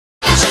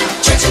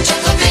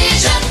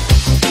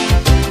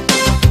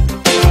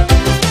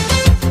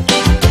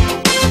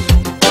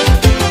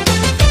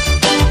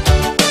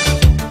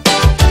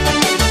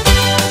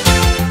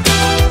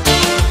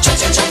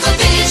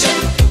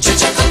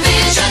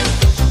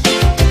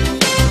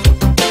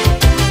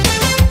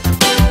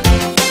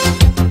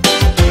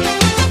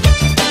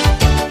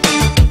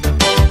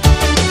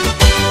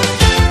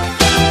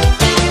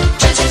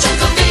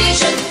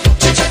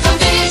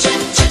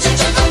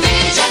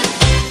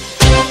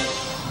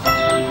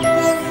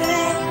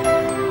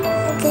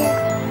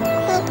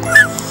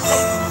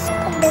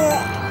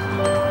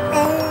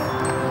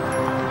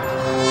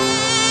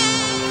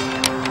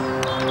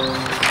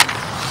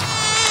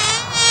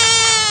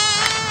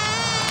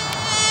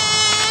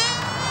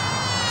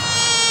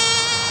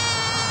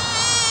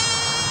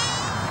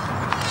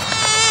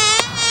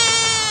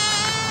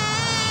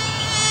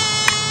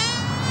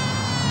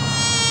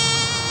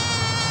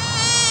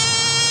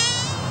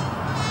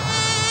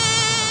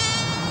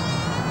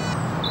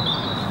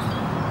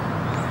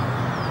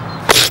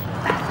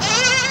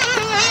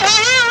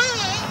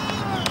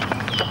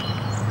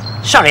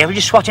Sorry, I was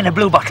just swatting a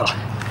blue bottle.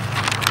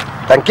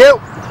 Thank you.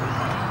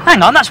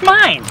 Hang on, that's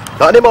mine.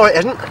 Not anymore, it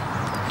isn't.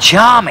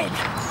 Charming.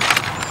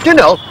 Do you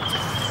know,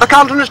 I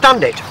can't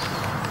understand it.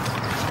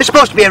 There's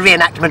supposed to be a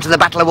reenactment of the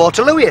Battle of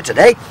Waterloo here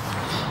today.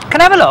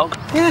 Can I have a look?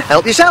 Yeah,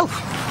 help yourself.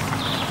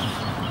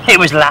 It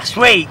was last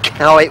week.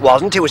 No, it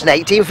wasn't. It was in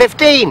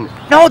 1815.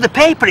 No, the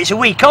paper, it's a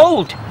week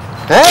old.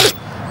 Eh?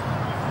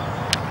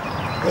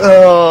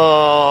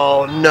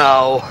 Oh,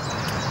 no.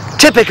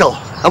 Typical.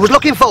 I was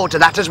looking forward to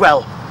that as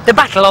well. The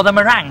battle or the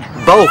meringue?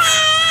 Both.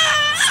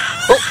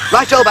 Oh,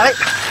 right-o, Barry.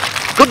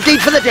 Good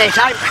deed for the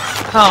daytime.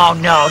 Oh,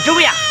 no. Do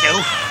we have to?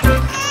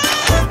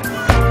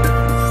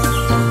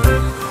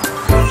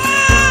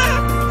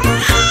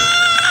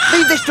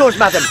 Leave this to us,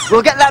 madam.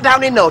 We'll get that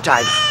down in no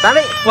time.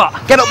 Barry?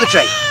 What? Get up the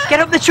tree. Get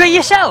up the tree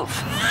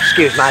yourself.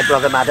 Excuse my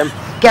brother, madam.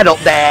 Get up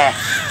there.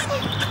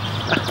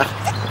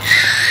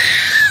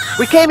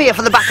 We came here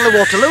for the Battle of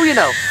Waterloo, you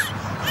know.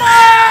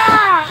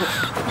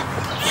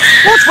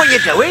 What's what you're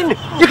doing?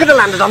 You could have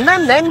landed on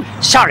them then.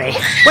 Sorry.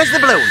 Where's the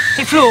balloon?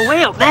 It flew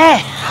away up there.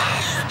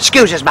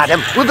 Excuse us,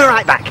 madam. We'll be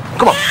right back.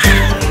 Come on.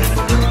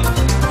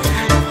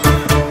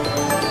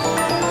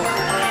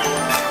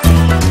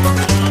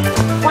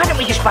 Why don't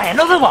we just buy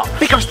another one?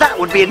 Because that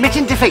would be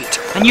admitting defeat.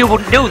 And you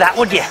wouldn't do that,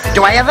 would you?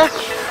 Do I ever?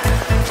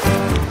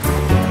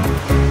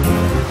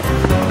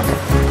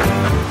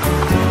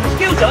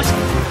 Excuse us.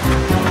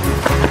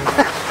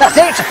 That's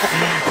it.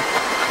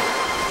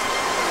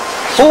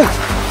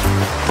 Oh.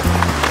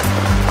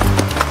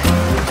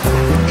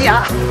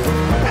 Yeah.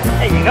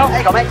 There you go. There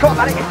you go, mate. Come on,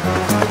 Barry.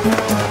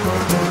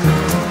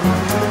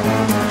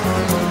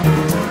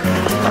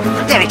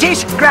 There it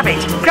is. Grab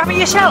it. Grab it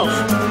yourself.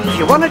 If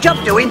you want a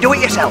job doing, do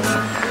it yourself.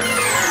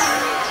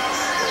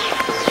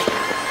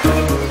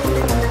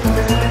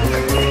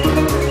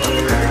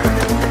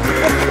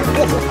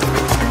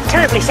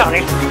 Terribly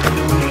sorry.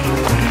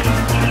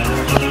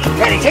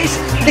 There it is.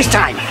 This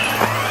time.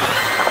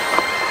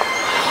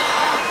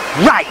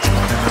 Right.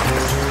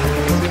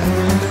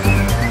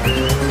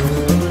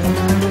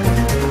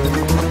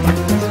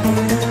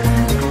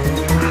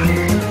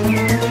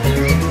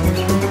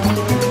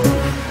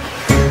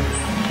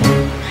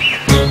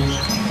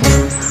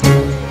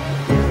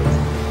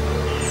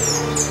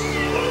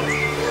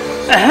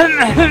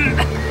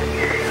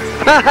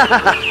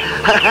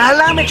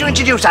 Allow me to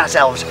introduce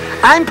ourselves.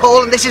 I'm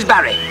Paul and this is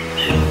Barry.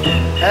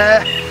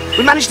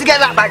 We managed to get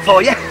that back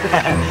for you.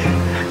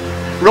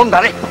 Run,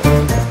 Barry.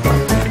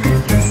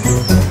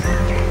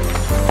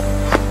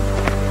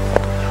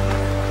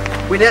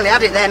 We nearly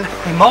had it then.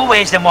 In more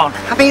ways than one.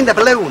 I mean the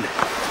balloon.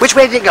 Which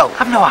way did it go?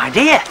 I've no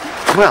idea.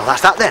 Well,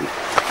 that's that then.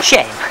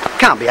 Shame.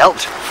 Can't be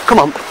helped. Come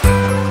on.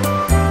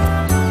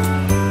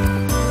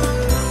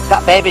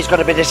 That baby's going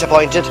to be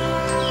disappointed.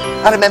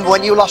 I remember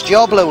when you lost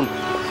your balloon.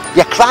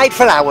 You cried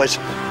for hours.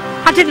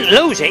 I didn't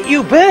lose it,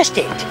 you burst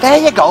it. There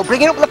you go,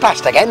 bringing up the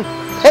past again.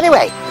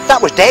 Anyway,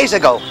 that was days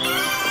ago.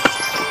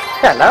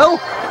 Hello.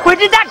 Where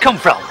did that come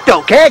from?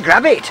 Don't care,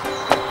 grab it.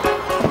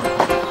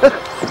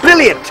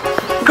 Brilliant.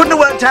 Couldn't have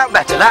worked out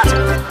better, that.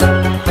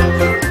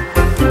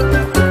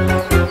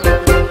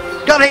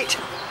 Got it.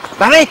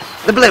 Barry,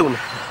 the balloon.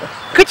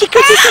 Coochie,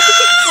 coochie, coochie,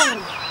 coochie.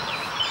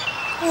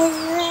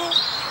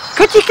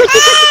 Coochie,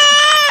 coochie, coochie.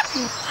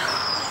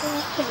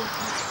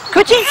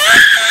 Coochie.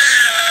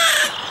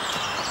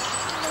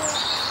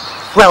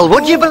 Well,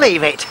 would you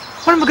believe it?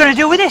 What am I going to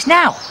do with this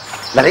now?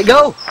 Let it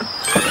go.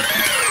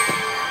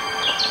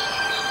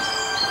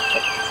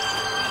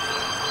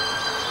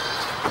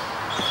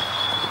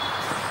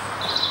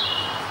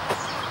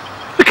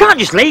 We can't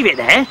just leave it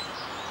there.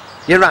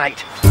 You're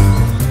right.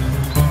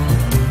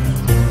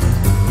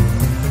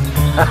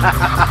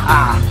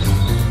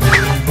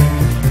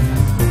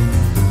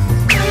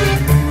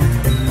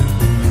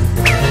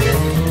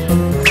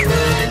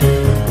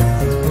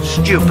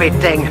 Stupid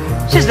thing.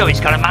 It's as though it's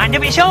got a mind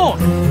of its own.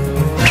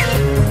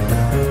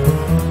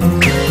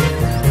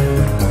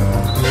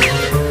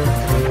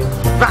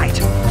 Right.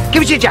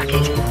 Give us your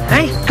jacket.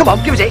 Eh? Come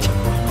on, give us it.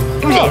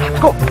 Give us it.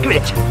 Come on, give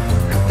it.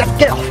 Let's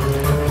get off.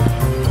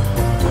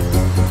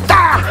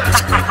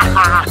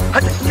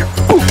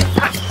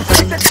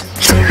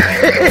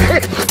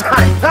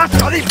 That's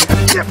got it.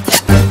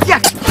 Yeah.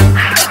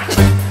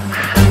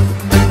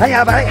 There you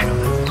are, Barry.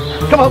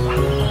 Come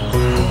on.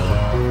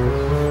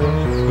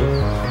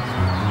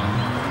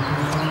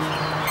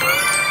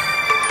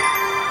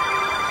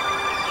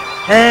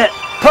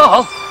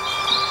 Paul?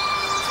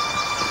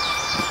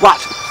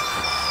 What?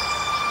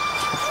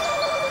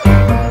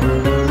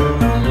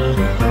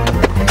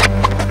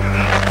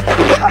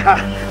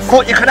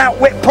 Thought you could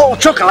outwit Paul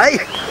Chuckle, eh?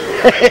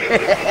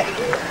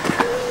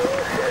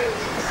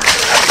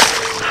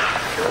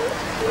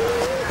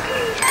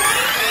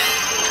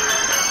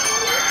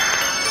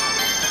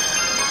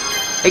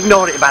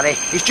 Ignore it, Barry.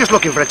 He's just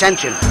looking for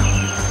attention.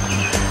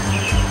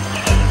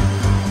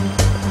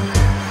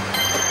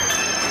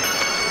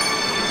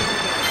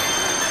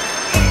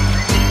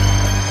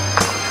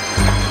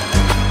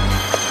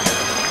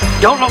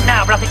 Don't look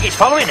now, but I think it's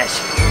following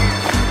us.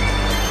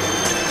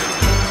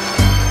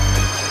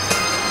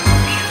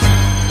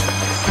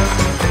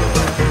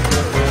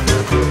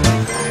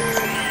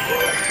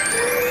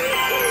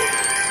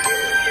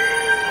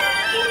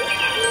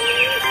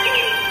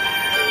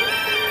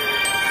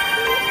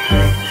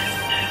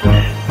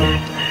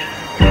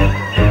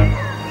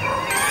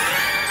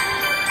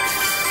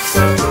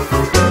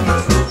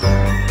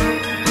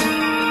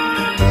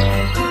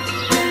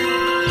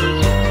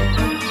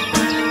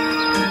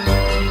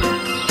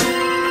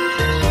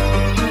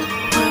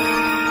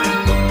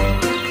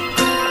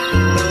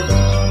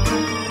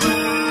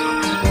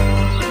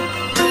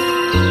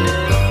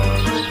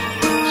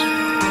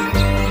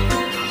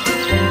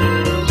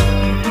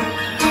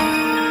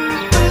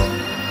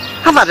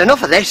 I've had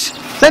enough of this.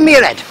 Lend me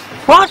your head.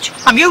 What?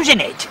 I'm using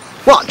it.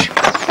 Watch.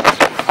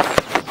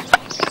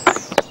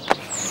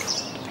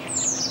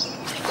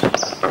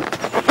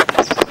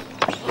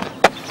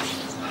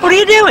 What are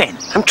you doing?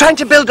 I'm trying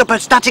to build up a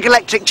static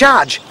electric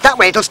charge. That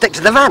way it'll stick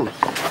to the van.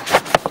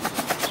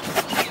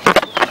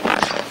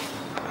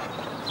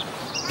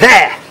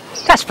 There.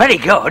 That's very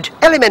good.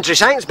 Elementary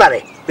science,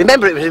 Barry.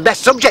 Remember, it was the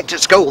best subject at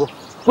school.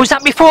 Was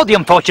that before the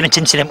unfortunate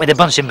incident with the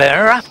Bunsen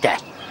burner or after?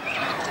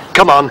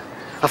 Come on.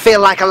 I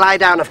feel like I lie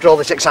down after all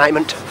this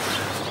excitement.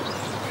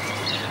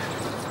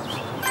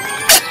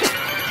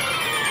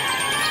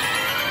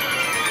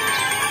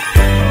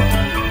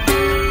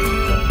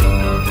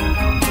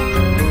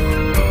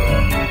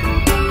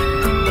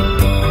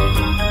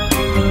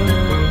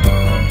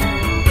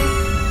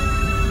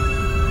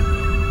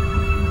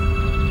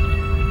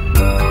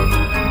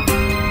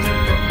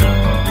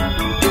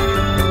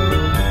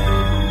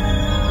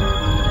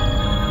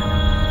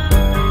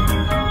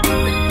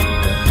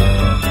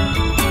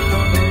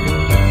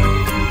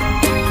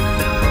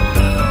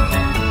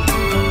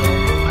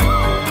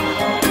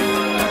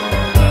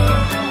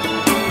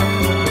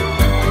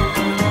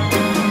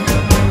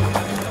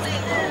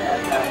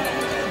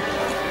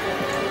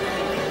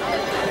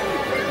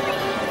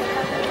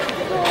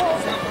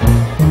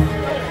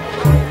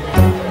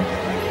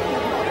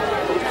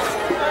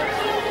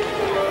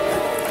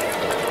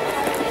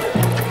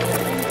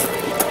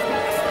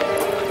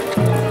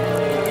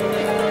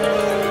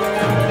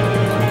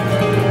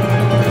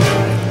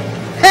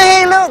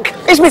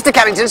 It's Mr.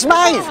 Carrington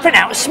Smythe.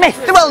 Pronounced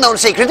Smith. The well-known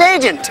secret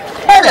agent.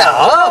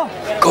 Hello.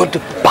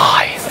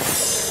 Goodbye.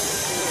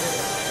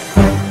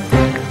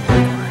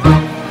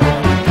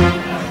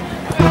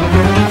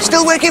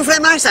 Still working for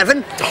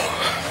MI7?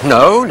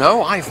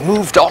 No, I've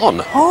moved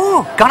on.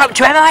 Oh, gone up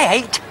to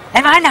MI8,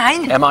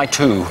 MI9.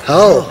 MI2.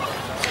 Oh.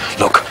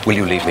 Look, will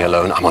you leave me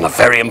alone? I'm on a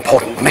very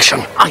important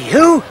mission. Are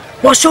you?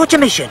 What sort of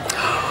mission?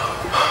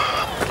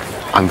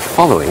 I'm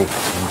following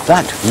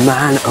that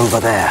man over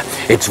there.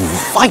 It's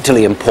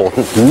vitally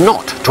important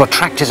not to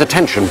attract his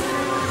attention.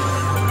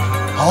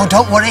 Oh,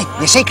 don't worry.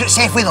 Your secret's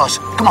safe with us.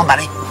 Come on,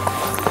 Barry.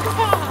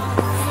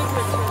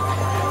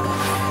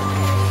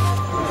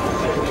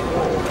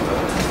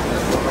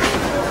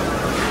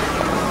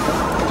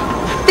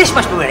 This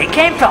must be where it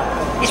came from.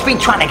 It's been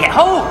trying to get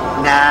home.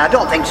 Nah, I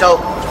don't think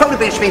so. It's probably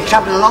been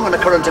travelling along on a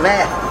current of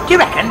air. Do you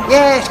reckon?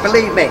 Yes,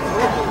 believe me.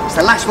 It's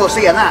the last we'll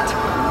see of that.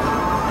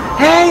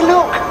 Hey,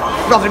 look!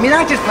 Rotherham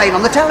United's playing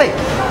on the telly.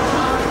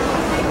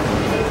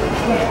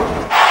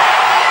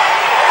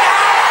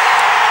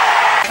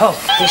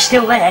 Oh, he's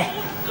still there.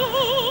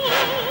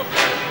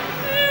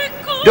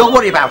 Don't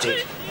worry about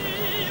it.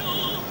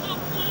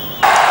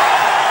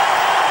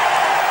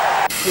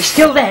 He's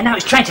still there, now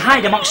he's trying to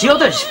hide amongst the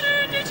others.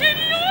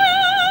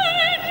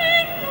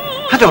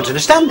 I don't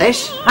understand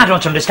this. I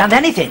don't understand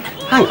anything.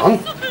 Hang on.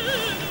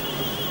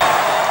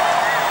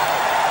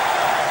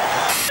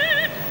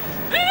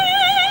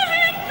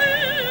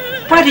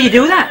 Why do you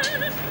do that?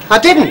 I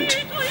didn't.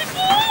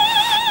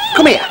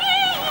 Come here.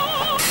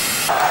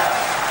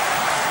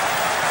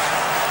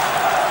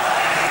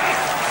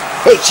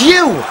 It's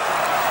you!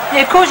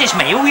 Yeah, of course it's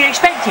me. Who were you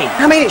expecting?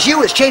 I mean, it's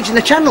you that's changing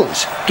the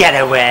channels. Get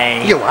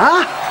away. You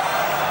are?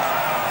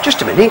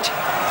 Just a minute.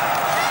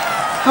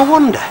 I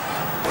wonder.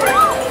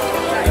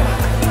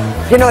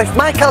 You know, if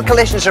my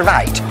calculations are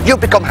right, you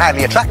become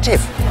highly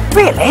attractive.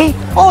 Really?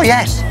 Oh,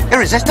 yes.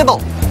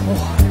 Irresistible.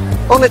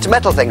 Only to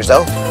metal things,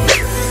 though.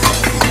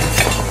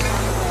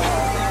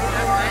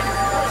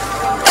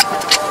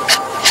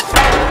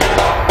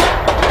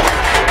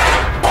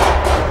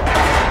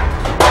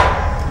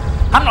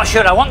 I'm not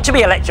sure I want to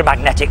be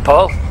electromagnetic,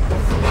 Paul.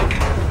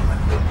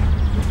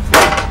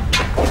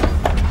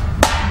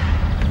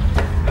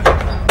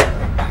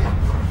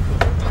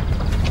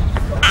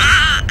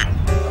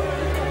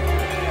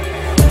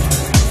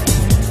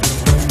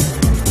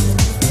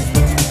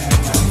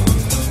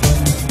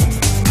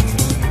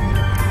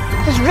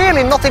 There's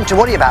really nothing to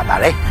worry about,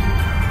 Barry.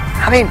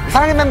 I mean, if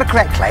I remember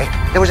correctly,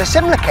 there was a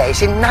similar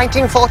case in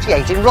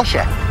 1948 in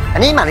Russia,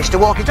 and he managed to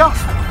walk it off.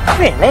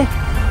 Really?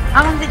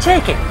 How long did it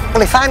take him?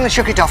 Well, he finally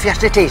shook it off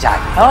yesterday tea time.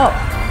 Oh.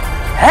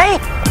 Hey?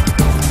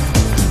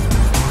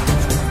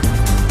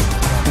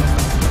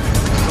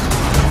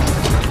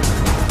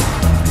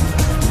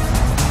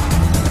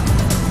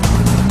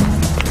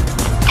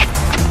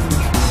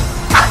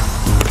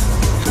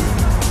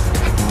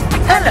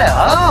 Hello.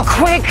 Oh,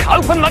 quick!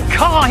 Open the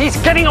car! He's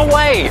getting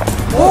away!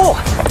 Oh.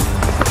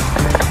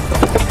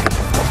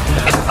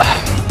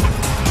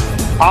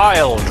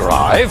 I'll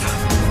drive.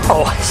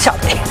 Oh,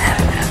 sorry.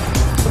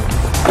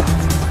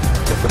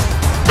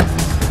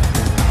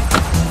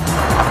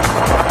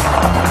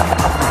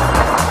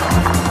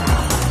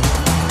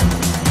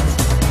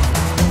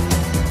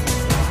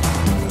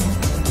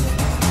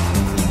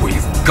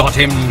 We've got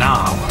him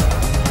now.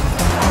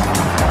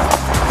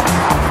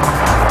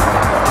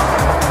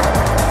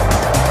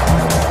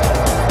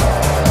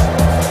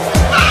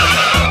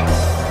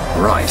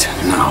 Right,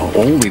 now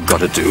all we've got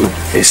to do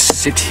is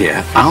sit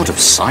here out of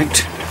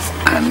sight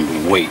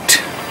and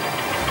wait.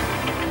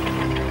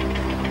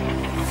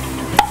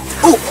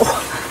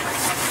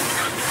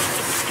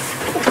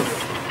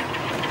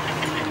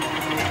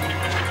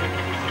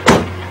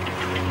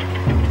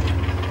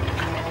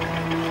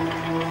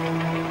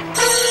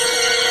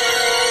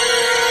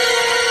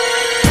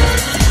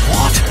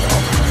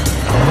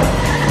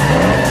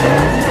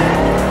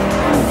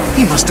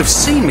 must have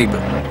seen me, but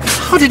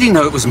how did he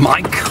know it was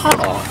my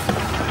car?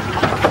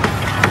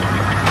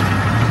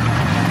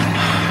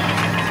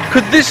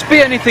 Could this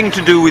be anything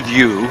to do with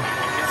you?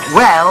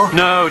 Well...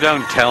 No,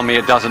 don't tell me.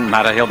 It doesn't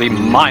matter. He'll be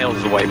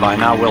miles away by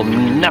now. We'll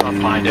never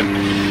find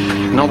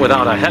him. Not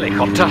without a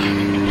helicopter.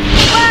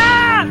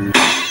 Ah!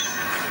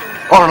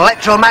 Or an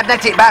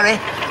electromagnetic, Barry.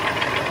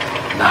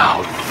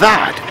 Now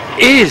that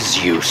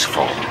is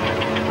useful.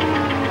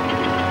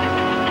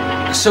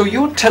 So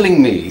you're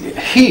telling me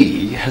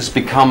he has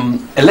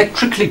become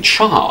electrically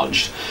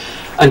charged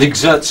and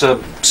exerts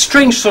a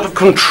strange sort of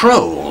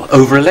control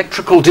over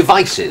electrical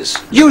devices?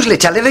 Usually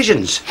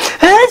televisions.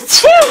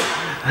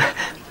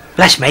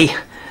 Bless me.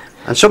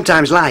 And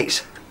sometimes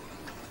lights.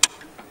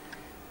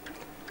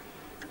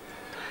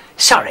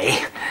 Sorry.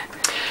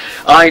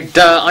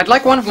 I'd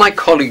like one of my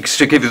colleagues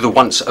to give you the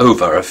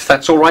once-over, if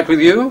that's all right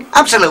with you?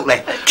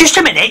 Absolutely. Just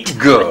a minute.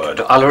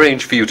 Good. I'll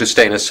arrange for you to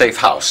stay in a safe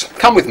house.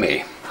 Come with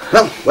me.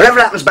 Well, whatever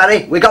happens,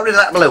 Barry, we got rid of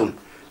that balloon.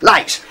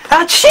 Lights.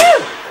 Achoo!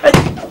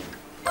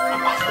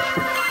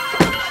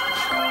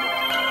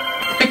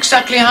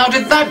 Exactly how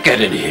did that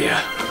get in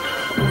here?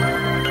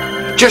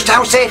 Just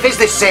how safe is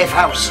this safe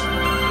house?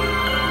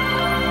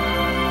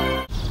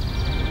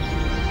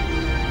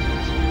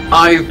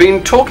 I've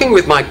been talking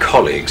with my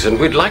colleagues and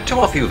we'd like to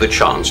offer you the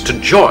chance to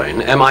join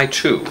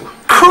MI2.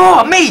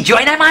 Cool, me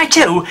join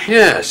MI2?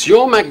 Yes,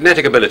 your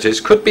magnetic abilities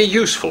could be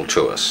useful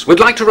to us. We'd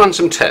like to run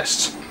some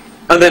tests.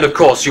 And then, of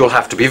course, you'll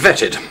have to be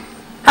vetted.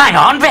 Hang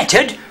on,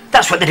 vetted?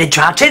 That's what they did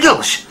to our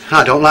Tiddles.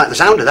 I don't like the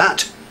sound of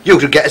that. You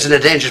could get us in a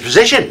dangerous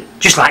position.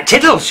 Just like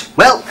Tiddles.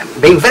 Well,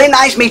 been very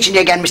nice meeting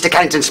you again, Mr.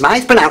 Carrington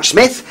Smythe, pronounced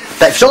Smith.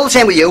 But if it's all the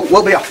same with you,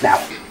 we'll be off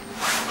now.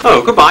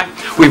 Oh, goodbye.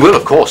 We will,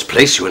 of course,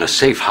 place you in a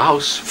safe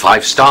house.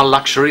 5-star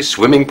luxury,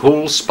 swimming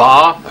pool,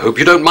 spa. I hope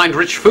you don't mind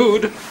rich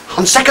food.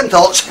 On second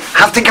thoughts,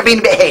 I think I've been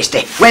a bit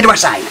hasty. Where do I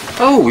sign?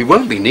 Oh, we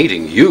won't be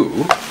needing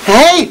you.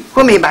 Hey,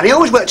 well, me and Barry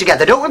always work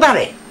together, don't we,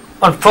 Barry?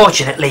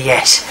 Unfortunately,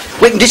 yes.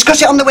 We can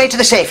discuss it on the way to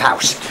the safe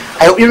house.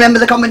 I hope you remember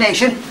the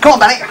combination. Come on,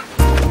 Barry.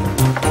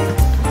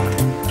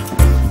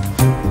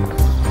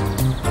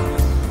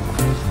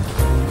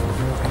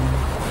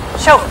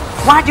 So,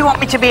 why do you want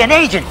me to be an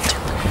agent?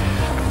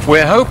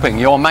 We're hoping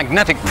your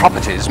magnetic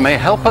properties may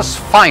help us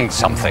find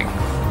something.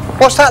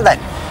 What's that,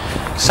 then?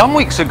 Some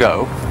weeks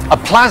ago, a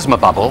plasma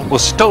bubble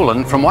was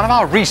stolen from one of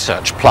our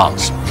research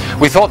plants.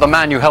 We thought the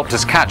man you helped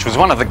us catch was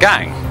one of the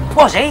gang.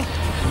 Was he?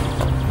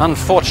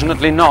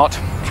 Unfortunately not.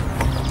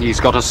 He's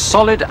got a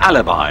solid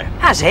alibi.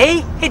 Has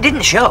he? It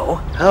didn't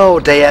show. Oh,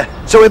 dear.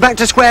 So we're back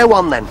to square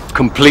one, then?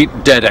 Complete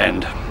dead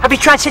end. Have you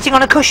tried sitting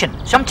on a cushion?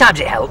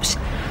 Sometimes it helps.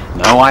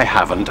 No, I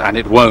haven't, and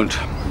it won't.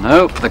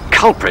 No, the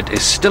culprit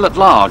is still at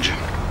large.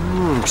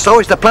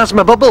 So is the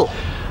plasma bubble.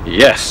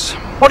 Yes.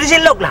 What does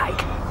it look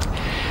like?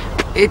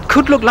 It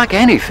could look like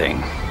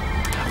anything.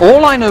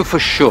 All I know for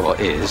sure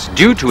is,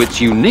 due to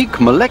its unique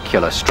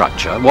molecular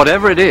structure,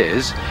 whatever it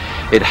is,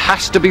 it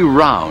has to be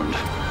round.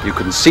 You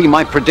can see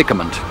my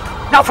predicament.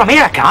 Not from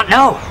here, I can't,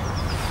 no.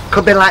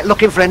 Could be like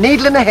looking for a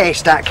needle in a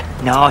haystack.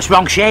 No, it's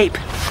wrong shape.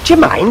 Do you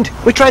mind?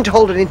 We're trying to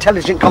hold an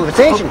intelligent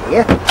conversation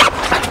here.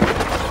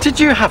 Did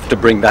you have to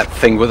bring that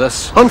thing with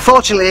us?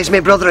 Unfortunately, he's my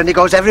brother and he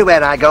goes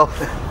everywhere I go.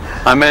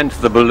 I meant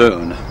the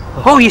balloon.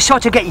 Oh, you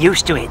sort of get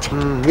used to it.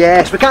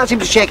 Yes, we can't seem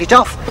to shake it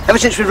off ever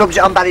since we rubbed it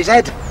on Barry's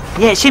head.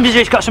 Yeah, it seems as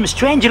though it's got some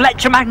strange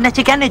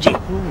electromagnetic energy.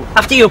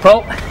 After you,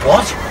 Paul.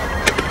 What?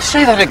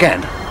 Say that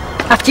again.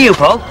 After you,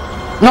 Paul.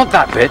 Not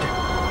that bit.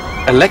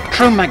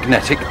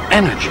 Electromagnetic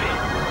energy.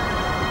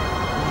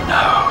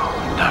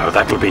 No,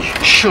 that would be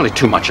surely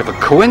too much of a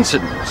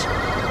coincidence.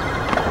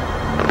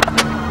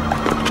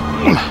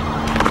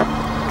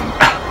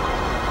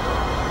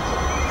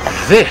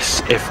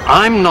 This, if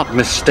I'm not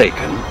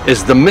mistaken,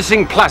 is the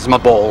missing plasma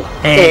ball.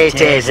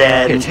 It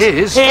isn't. It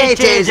is.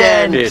 It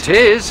isn't. It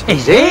is.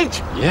 Is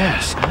it?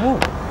 Yes. Oh.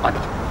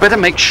 I'd better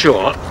make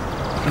sure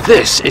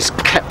this is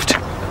kept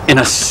in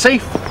a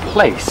safe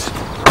place.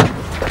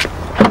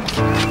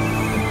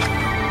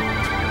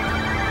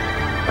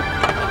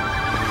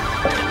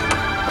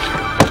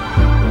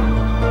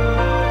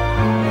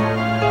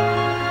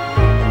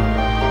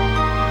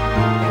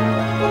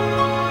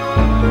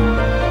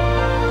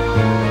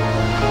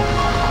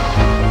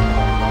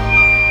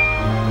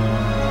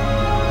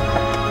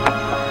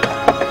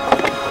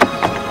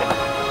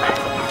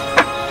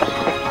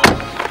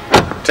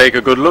 Take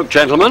a good look,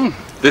 gentlemen.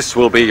 This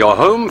will be your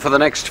home for the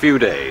next few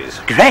days.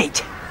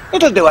 Great.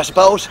 It'll do, I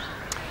suppose.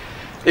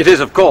 It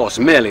is, of course,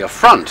 merely a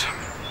front.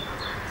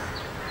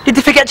 Did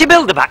they forget to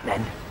build the back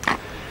then?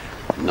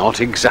 Not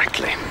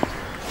exactly.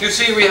 You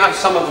see, we have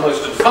some of the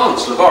most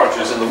advanced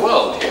laboratories in the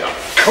world here.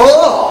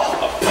 Cool.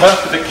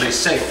 Perfectly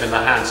safe in the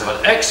hands of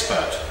an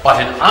expert,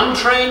 but in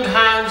untrained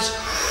hands...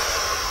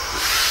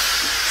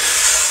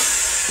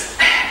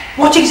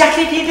 What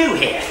exactly do you do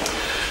here?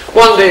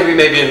 One day we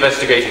may be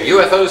investigating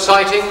UFO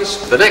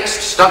sightings, the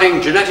next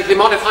studying genetically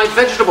modified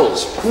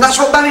vegetables. And that's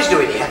what Barry's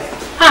doing here.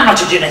 I'm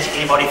not a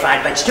genetically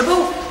modified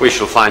vegetable. We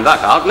shall find that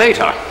out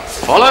later.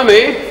 Follow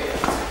me.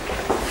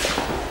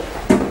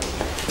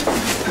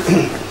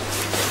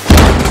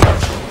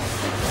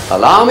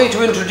 Allow me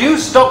to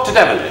introduce Dr.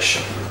 Devonish.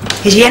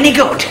 Is he any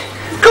good?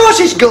 Of course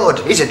he's good.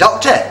 He's a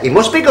doctor. He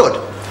must be good.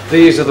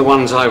 These are the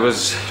ones I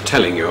was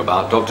telling you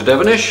about, Dr.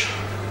 Devonish.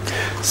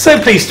 So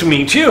pleased to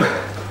meet you.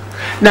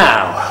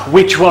 Now,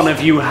 which one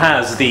of you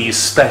has these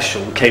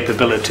special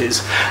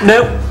capabilities?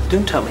 No,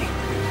 don't tell me.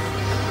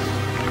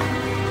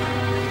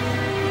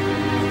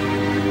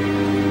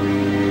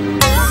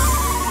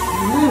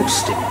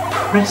 Most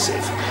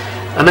impressive.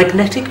 A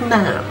magnetic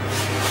man.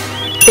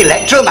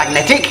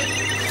 Electromagnetic.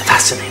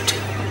 Fascinating.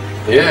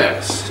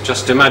 Yes,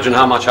 just imagine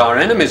how much our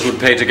enemies would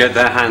pay to get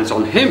their hands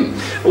on him.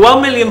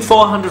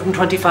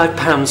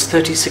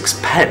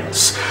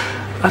 £1,425.36.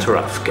 At a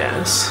rough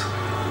guess.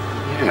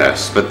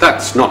 Yes, but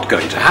that's not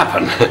going to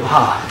happen.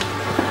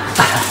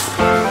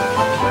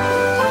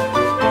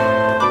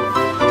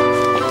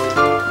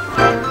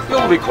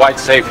 You'll be quite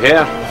safe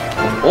here.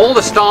 All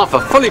the staff are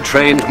fully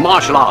trained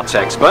martial arts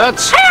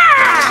experts.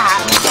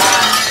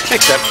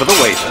 Except for the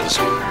waiters.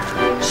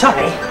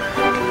 Sorry.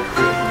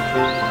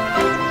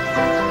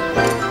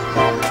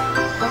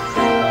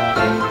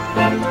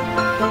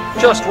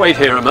 Just wait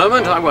here a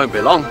moment, I won't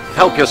be long.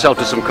 Help yourself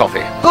to some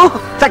coffee. Oh,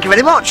 thank you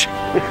very much.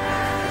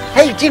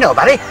 Hey, do you know,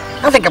 Barry?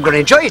 I think I'm going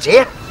to enjoy it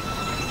here.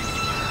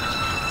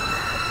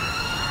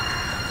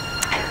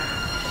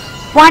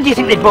 Why do you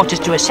think they brought us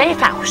to a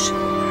safe house?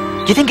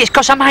 Do you think it's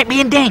because I might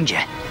be in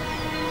danger?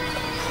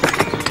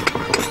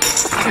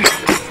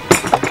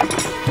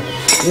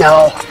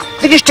 No,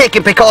 they're just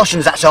taking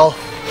precautions, that's all.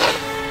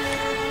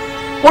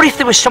 What if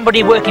there was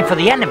somebody working for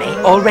the enemy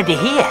already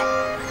here?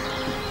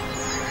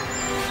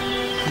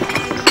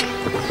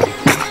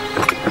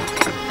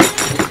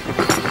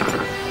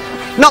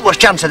 Not much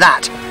chance of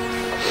that.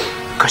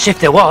 Because if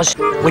there was,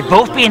 we'd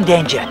both be in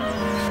danger.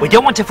 We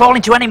don't want to fall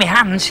into enemy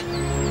hands.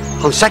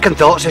 On second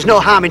thoughts, there's no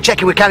harm in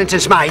checking with Carrington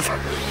Smythe.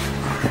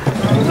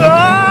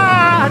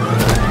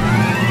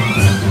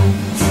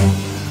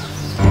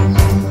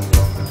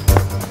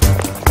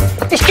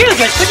 Excuse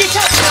us, could you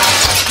tell?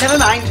 Never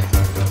mind.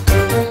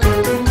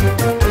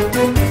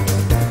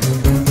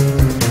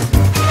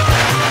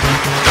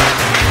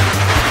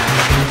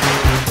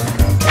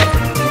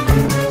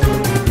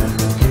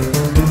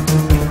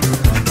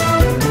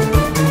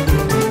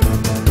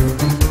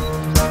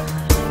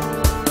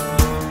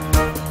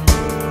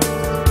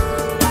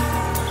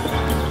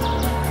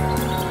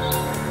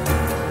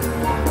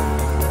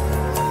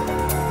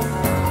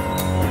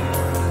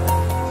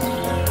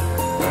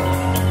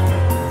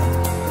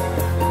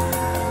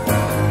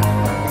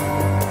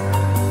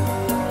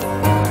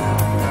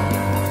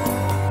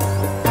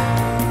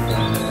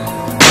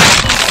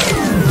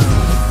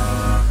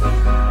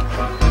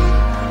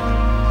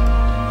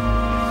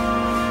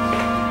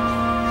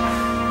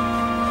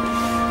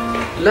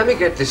 Let me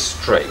get this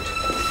straight.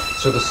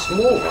 So the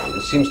small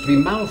one seems to be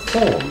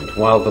malformed,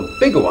 while the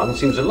bigger one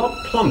seems a lot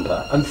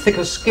plumper and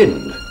thicker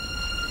skinned.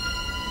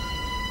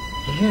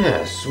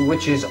 Yes,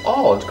 which is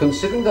odd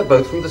considering they're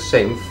both from the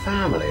same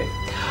family.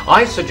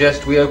 I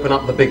suggest we open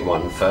up the big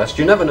one first.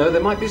 You never know,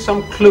 there might be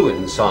some clue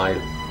inside.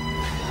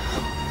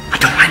 I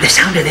don't like the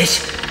sound of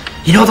this.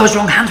 You know those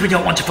wrong hands we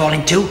don't want to fall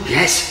into?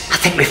 Yes. I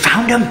think we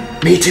found them.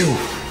 Me too.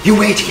 You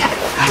wait here.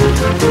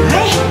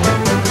 Hey?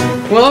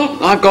 Well,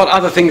 I've got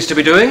other things to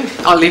be doing.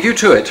 I'll leave you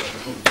to it.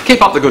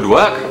 Keep up the good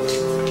work.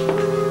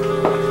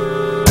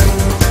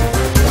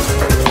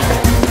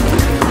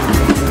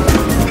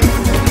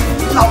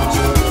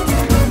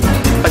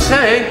 I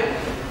say,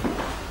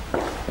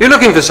 you're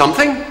looking for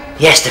something?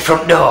 Yes, the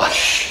front door.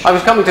 I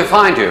was coming to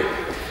find you.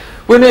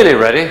 We're nearly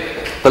ready.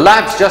 The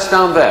lab's just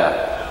down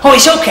there. Oh,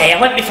 it's okay.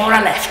 I went before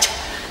I left.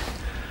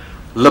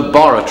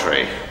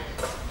 Laboratory.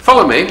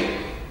 Follow me.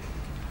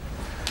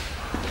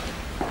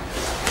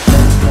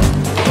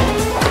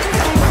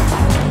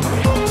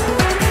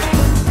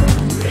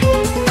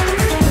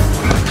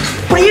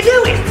 What are you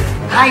doing?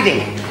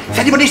 Hiding. If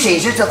anybody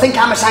sees us, they'll think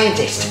I'm a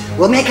scientist.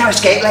 We'll make our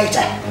escape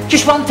later.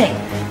 Just one thing.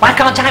 Why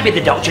can't I be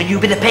the doctor and you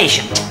be the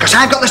patient? Because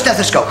I've got the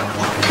stethoscope.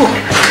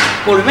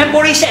 Well, remember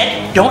what he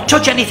said? Don't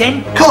touch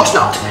anything. Of course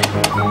not.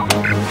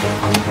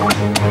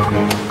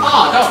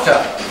 Ah,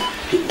 Doctor.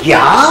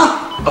 Ja?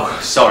 Oh,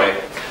 sorry.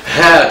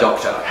 Herr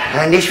Doctor.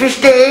 Nicht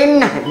verstehen.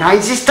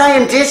 Nein, Sie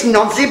scientist,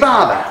 not the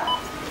barber.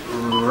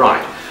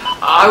 Right.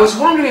 I was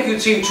wondering if you'd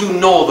seen two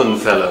northern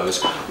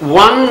fellows.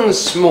 One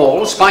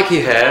small,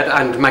 spiky-haired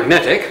and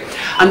magnetic,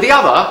 and the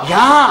other...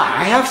 Ja,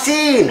 I have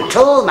seen.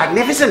 Tall,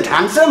 magnificent,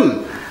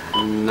 handsome.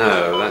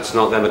 No, that's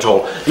not them at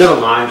all. Never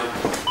mind.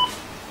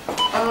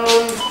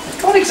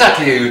 What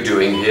exactly are you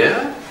doing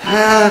here?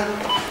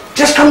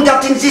 Just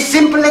conducting this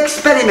simple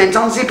experiment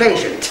on the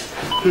patient.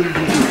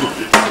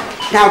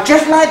 Now,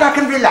 just lie back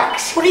and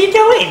relax. What are you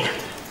doing?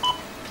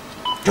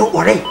 Don't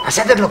worry, I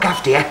said I'd look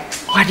after you.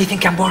 Why do you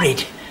think I'm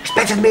worried? It's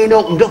better than being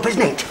opened up,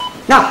 isn't it?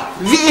 Now,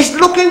 he is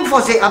looking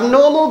for the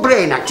abnormal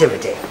brain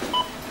activity.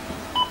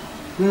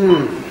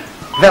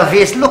 Well, he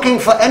is looking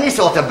for any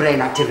sort of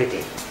brain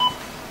activity.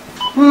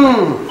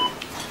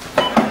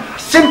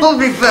 Simple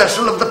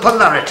reversal of the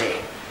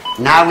polarity.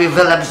 Now we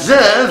will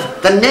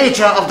observe the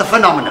nature of the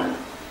phenomenon.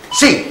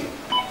 See.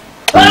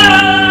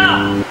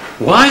 Ah!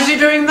 Why is he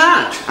doing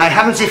that? I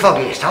haven't the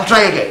foggiest. I'll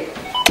try again.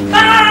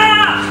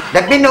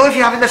 Let me know if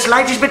you're having the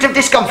slightest bit of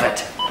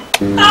discomfort.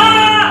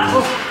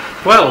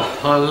 Well,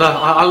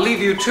 I'll leave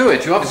you to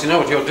it. You obviously know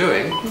what you're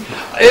doing.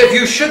 If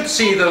you should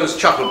see those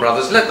Chuckle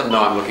brothers, let them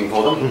know I'm looking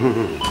for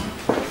them.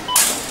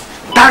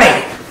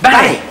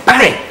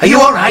 Barry, are you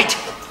all right?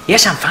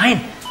 Yes, I'm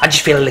fine. I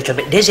just feel a little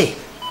bit dizzy.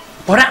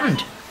 What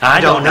happened?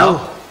 I don't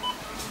know.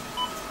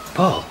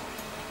 Paul,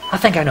 I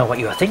think I know what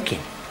you are thinking.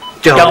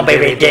 Don't be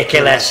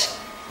ridiculous.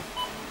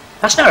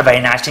 That's not a very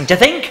nice thing to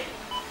think.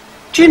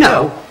 Do you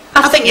know?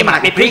 I think you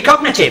might be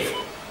precognitive.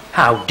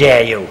 How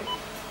dare you?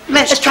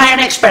 Let's try an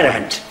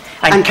experiment.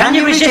 And can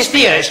you resist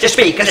the urge to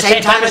speak at the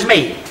same time as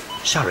me?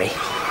 Sorry.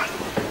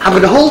 I'm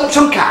going to hold up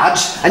some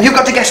cards, and you've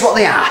got to guess what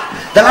they are.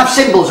 They'll have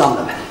symbols on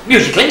them.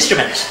 Musical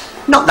instruments.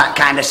 Not that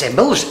kind of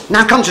symbols.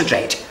 Now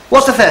concentrate.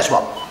 What's the first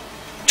one?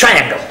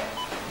 Triangle.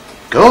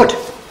 Good.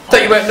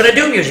 Thought you weren't going to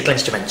do musical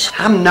instruments.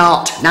 I'm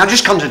not. Now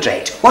just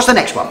concentrate. What's the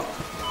next one?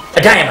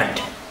 A diamond.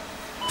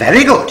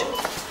 Very good.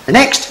 The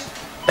next?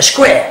 A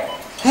square.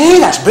 Hey,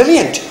 that's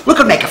brilliant. We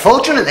could make a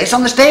fortune of this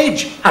on the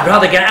stage. I'd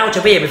rather get out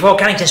of here before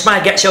Carrington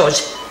Smythe gets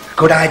us.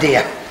 Good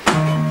idea.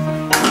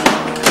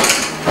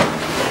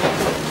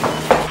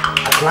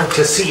 I'd like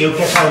to see you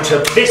get out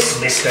of this,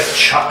 Mr.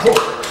 Chuckle.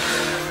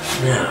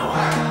 Now,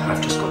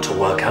 I've just got to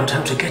work out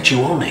how to get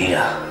you on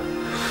here.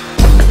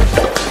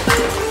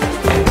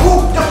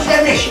 Oh, Dr.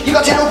 Devenish, you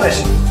got to help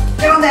us.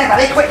 Get on there,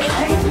 Barry, quick.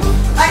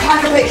 Act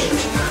like a patient.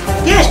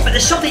 Yes, but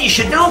there's something you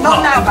should know.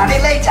 Not now, Barry,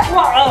 later.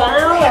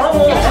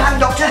 Get the hand,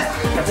 Doctor.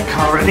 Get the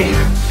car ready.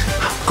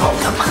 I've got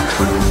them.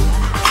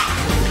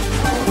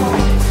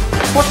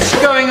 What's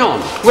going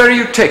on? Where are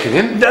you taking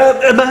him?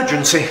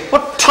 Emergency.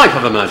 What type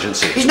of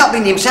emergency? He's not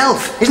been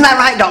himself. Isn't that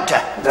right,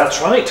 Doctor?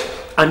 That's right.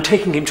 I'm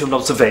taking him to an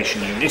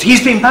observation unit.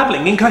 He's been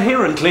babbling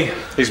incoherently.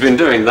 He's been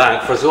doing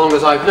that for as long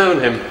as I've known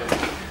him.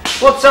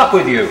 What's up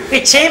with you?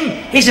 It's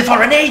him. He's a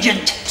foreign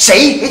agent.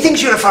 See? He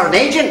thinks you're a foreign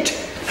agent.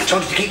 I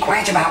told you to keep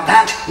quiet about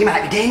that. He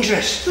might be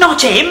dangerous.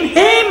 Not him.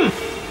 Him.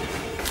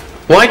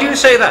 Why do you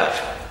say that?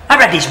 I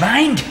read his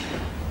mind.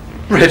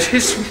 Read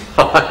his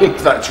mind?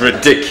 That's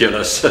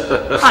ridiculous.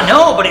 I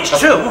know, but it's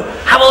true.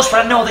 How else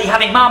would I know that you're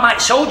having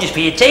Marmite soldiers for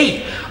your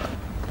tea?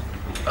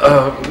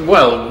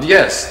 Well,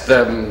 yes,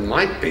 there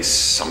might be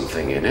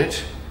something in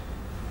it.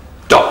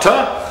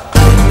 Doctor?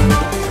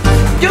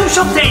 Do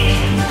something!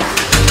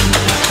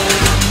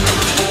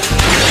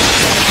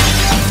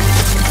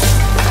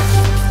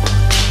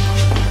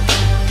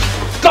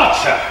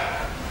 Gotcha!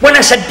 When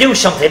I said do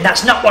something,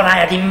 that's not what I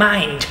had in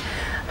mind.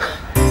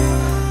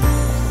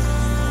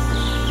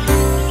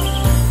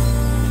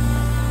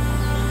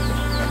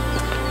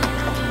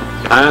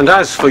 And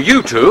as for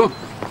you two...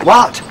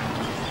 What?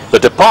 The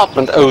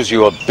department owes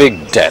you a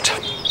big debt.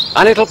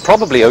 And it'll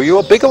probably owe you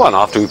a bigger one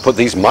after we put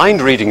these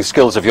mind-reading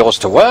skills of yours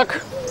to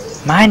work.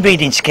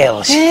 Mind-reading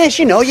skills? Yes,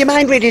 you know, your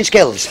mind-reading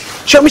skills.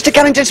 Show Mr.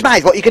 Carrington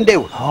Smythe what you can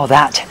do. Oh,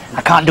 that.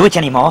 I can't do it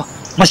anymore.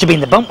 Must have been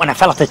the bump when I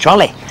fell off the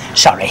trolley.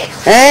 Sorry.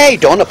 Hey,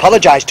 don't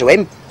apologise to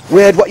him.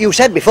 We heard what you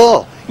said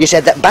before. You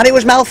said that Barry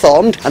was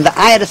malformed and that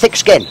I had a thick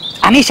skin.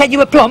 And he said you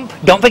were plump.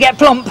 Don't forget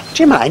plump.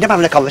 Do you mind? I'm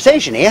having a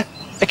conversation here.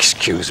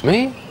 Excuse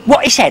me?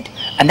 What he said.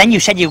 And then you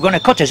said you were going to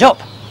cut us up.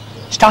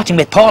 Starting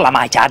with Paul, I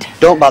might add.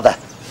 Don't bother.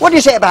 What do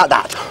you say about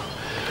that?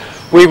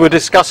 We were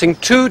discussing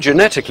 2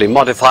 genetically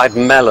modified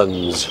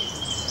melons.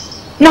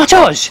 Not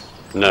us.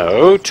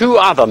 No, 2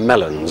 other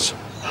melons.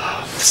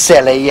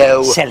 Silly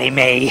you. Silly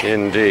me.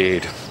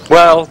 Indeed.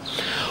 Well,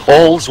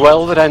 all's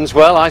well that ends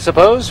well, I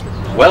suppose.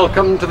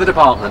 Welcome to the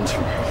department.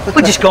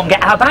 We'll just go and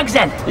get our bags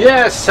then.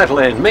 Yes, settle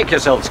in. Make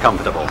yourselves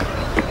comfortable.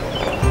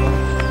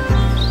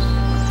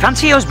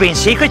 Fancy us being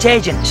secret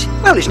agents.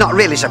 Well, it's not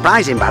really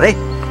surprising, Barry.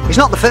 It's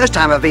not the first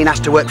time I've been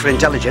asked to work for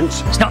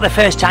intelligence. It's not the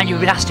first time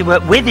you've been asked to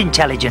work with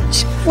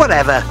intelligence.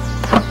 Whatever.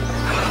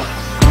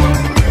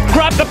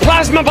 Grab the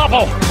plasma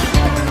bubble!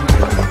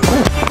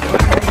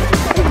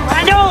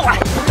 I know!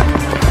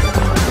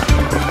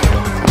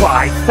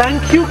 Why,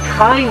 thank you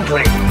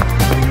kindly.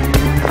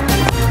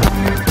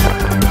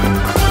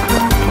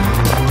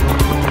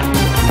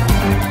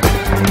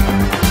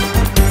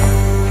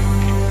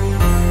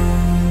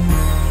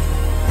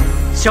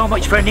 So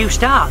much for a new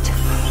start.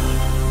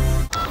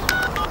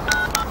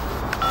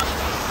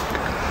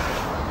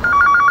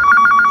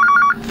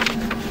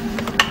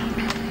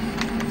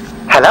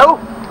 Hello?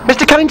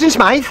 Mr. Carrington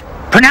Smythe?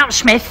 Pronounce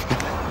Smith.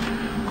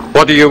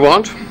 What do you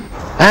want?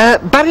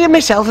 Barry and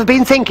myself have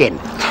been thinking.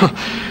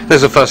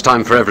 There's a first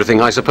time for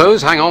everything, I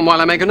suppose. Hang on while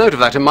I make a note of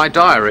that in my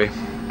diary.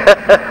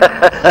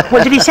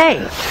 What did he say?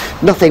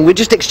 Nothing, we're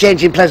just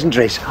exchanging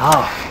pleasantries.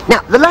 Oh.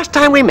 Now, the last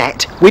time we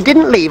met, we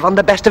didn't leave on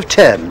the best of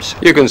terms.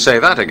 You can say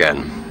that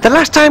again. The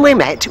last time we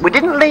met, we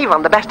didn't leave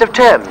on the best of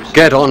terms.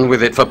 Get on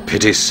with it, for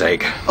pity's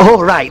sake.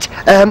 Oh, right.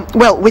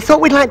 Well, we thought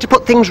we'd like to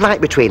put things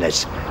right between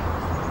us.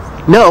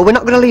 No, we're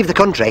not going to leave the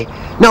country.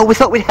 No, we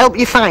thought we'd help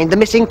you find the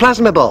missing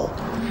plasma ball.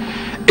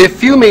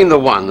 If you mean the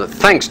one that,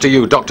 thanks to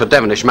you, Dr.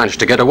 Devenish managed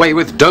to get away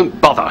with, don't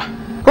bother.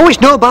 Oh,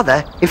 it's no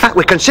bother. In fact,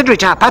 we consider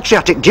it our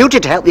patriotic duty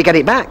to help you get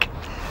it back.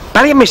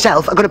 Barry and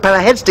myself are going to put our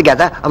heads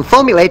together and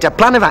formulate a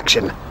plan of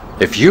action.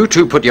 If you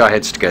two put your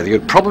heads together,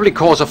 you'd probably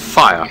cause a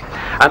fire.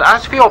 And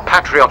as for your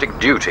patriotic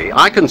duty,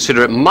 I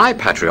consider it my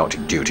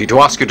patriotic duty to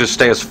ask you to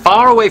stay as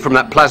far away from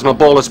that plasma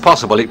ball as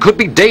possible. It could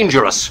be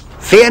dangerous.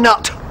 Fear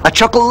not. A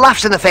chuckle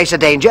laughs in the face of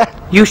danger.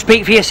 You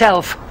speak for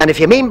yourself. And if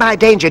you mean by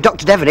danger,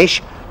 Dr.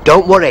 Devonish,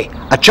 don't worry.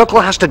 A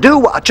chuckle has to do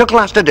what a chuckle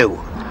has to do.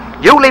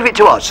 You leave it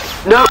to us.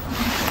 No.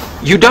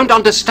 You don't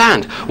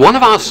understand. One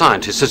of our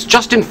scientists has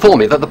just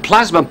informed me that the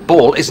plasma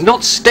ball is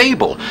not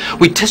stable.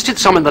 We tested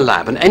some in the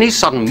lab, and any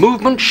sudden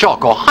movement,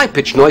 shock, or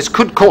high-pitched noise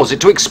could cause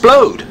it to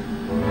explode.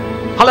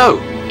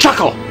 Hello?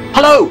 Chuckle!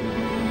 Hello?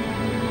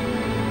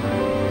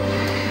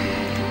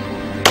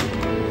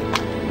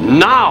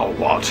 Now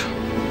what?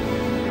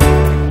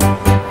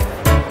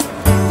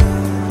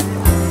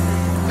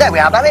 There we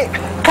are, Barry.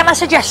 Can I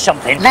suggest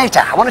something?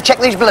 Later, I want to check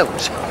these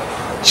balloons.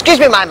 Excuse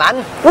me, my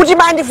man. Would you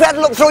mind if we had a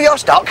look through your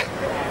stock?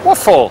 What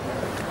for?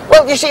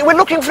 Well, you see, we're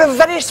looking for a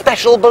very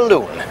special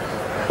balloon.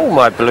 All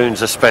my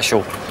balloons are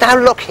special. Now,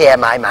 look here,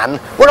 my man.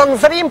 We're on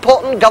very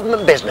important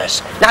government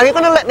business. Now, you're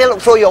going to let me look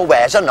through your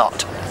wares or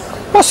not?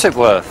 What's it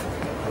worth?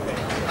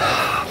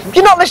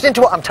 You're not listening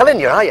to what I'm telling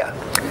you, are you?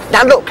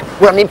 Now, look,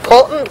 we're on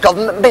important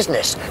government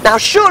business. Now,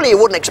 surely you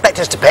wouldn't expect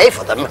us to pay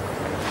for them.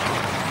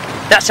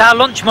 That's our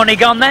lunch money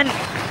gone then.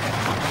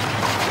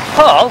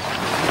 Paul,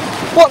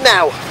 What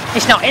now?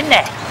 it's not in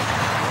there.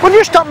 Will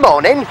you stop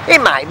moaning?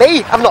 It might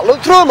be. I've not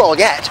looked through them all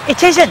yet.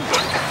 It isn't.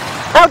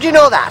 How do you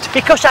know that?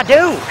 Because I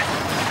do.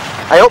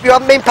 I hope you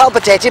haven't been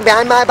palpitating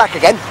behind my back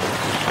again.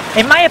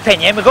 In my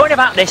opinion, we're going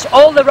about this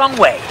all the wrong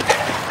way.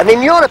 And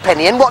in your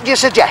opinion, what do you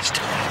suggest?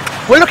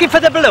 We're looking for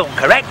the balloon,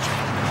 correct?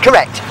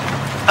 Correct.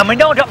 And we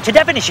know Dr.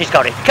 Devonish has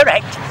got it,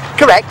 correct?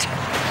 Correct.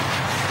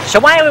 So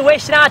why are we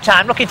wasting our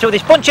time looking through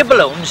this bunch of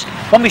balloons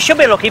when we should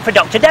be looking for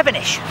Dr.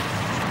 Devonish?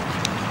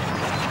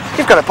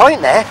 You've got a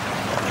point there.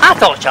 I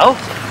thought so.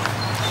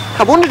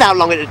 I wondered how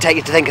long it would take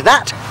you to think of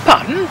that.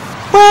 Pardon?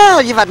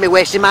 Well, you've had me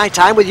wasting my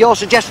time with your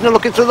suggestion of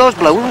looking through those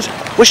balloons.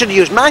 We should have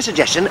used my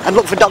suggestion and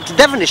looked for Dr.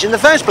 Devonish in the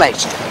first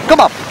place. Come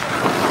on.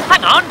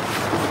 Hang on.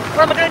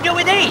 What am I going to do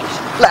with these?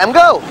 Let them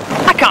go.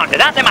 I can't do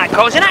that. They might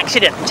cause an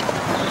accident.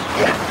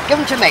 Here, give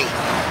them to me.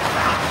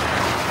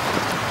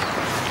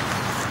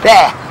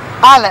 There.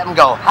 I let them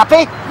go.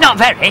 Happy? Not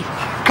very.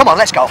 Come on,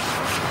 let's go.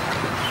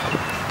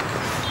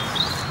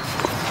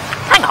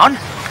 Hang on.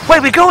 Where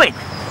are we going?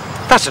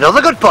 That's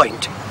another good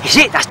point. Is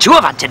it? That's two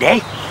I've had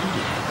today.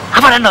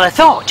 I've had another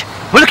thought.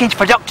 We're looking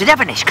for Dr.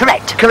 Devonish,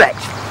 correct? Correct.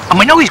 And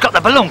we know he's got the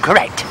balloon,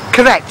 correct?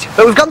 Correct.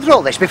 But we've gone through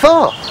all this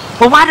before.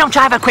 Well, why don't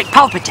I have a quick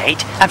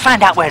palpitate and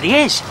find out where he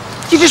is?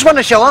 You just want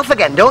to show off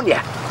again, don't you?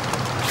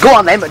 Go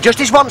on then, but just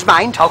this once,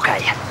 mind.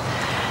 Okay.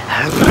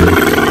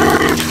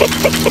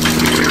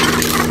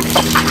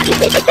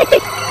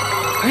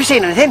 Have you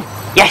seen anything?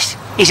 Yes,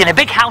 he's in a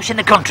big house in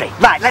the country.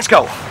 Right, let's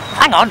go.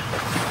 Hang on.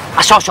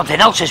 I saw something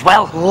else as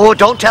well. Oh,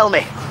 don't tell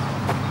me.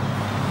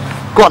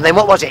 Go on then,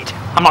 what was it?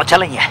 I'm not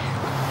telling you.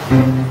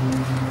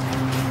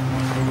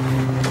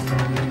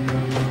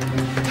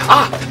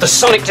 Ah, the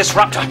sonic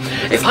disruptor.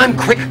 If I'm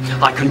quick,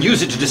 I can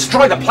use it to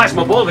destroy the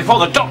plasma ball before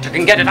the doctor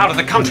can get it out of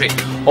the country.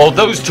 Or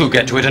those two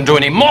get to it and do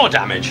any more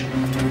damage.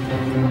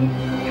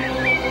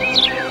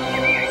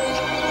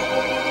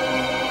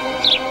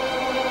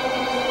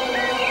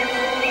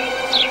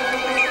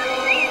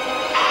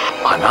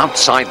 I'm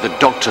outside the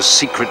doctor's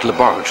secret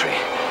laboratory.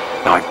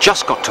 Now I've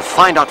just got to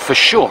find out for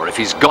sure if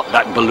he's got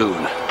that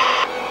balloon.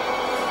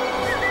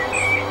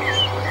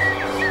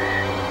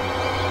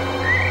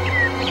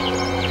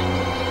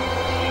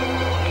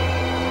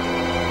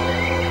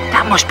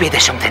 That must be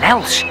there's something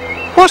else.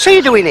 What's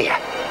he doing here?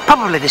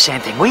 Probably the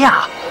same thing we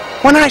are.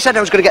 When I said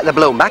I was going to get the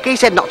balloon back, he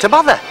said not to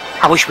bother.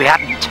 I wish we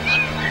hadn't.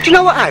 Do you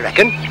know what I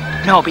reckon?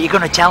 No, but you're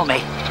going to tell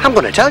me. I'm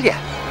going to tell you.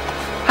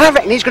 I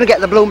reckon he's going to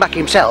get the balloon back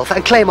himself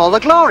and claim all the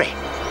glory.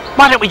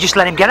 Why don't we just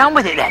let him get on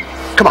with it then?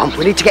 Come on,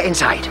 we need to get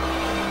inside.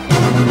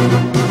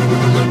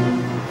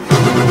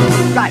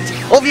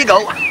 Right, over you go.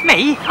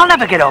 Me? I'll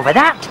never get over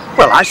that.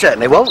 Well, I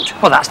certainly won't.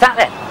 Well, that's that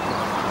then.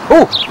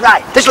 Oh,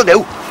 right, this'll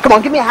do. Come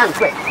on, give me a hand,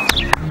 quick.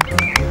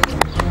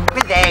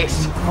 With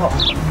this. Oh,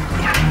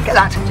 get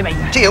that. To me.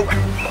 To you.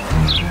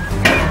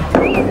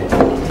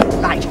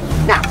 Right,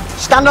 now,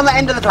 stand on the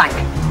end of the plank.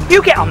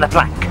 You get on the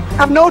plank.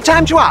 Have no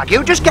time to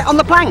argue, just get on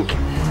the plank.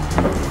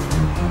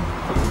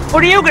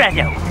 What are you going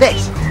to do?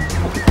 This.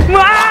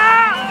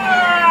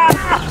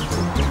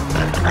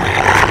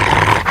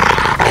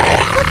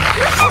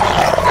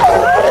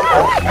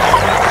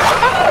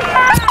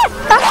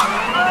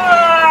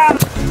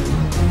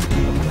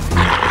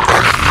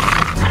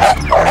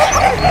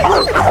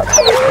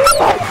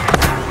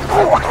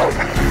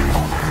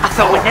 I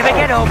thought we'd never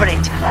get over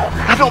it.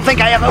 I don't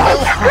think I ever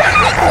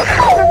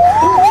will.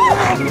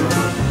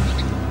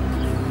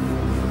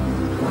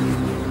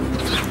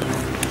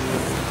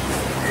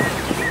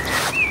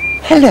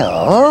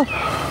 Hello.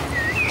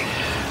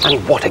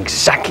 And what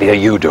exactly are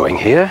you doing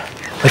here?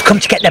 We've come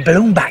to get the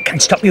balloon back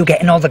and stop you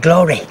getting all the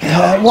glory.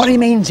 What he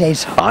means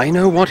is... I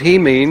know what he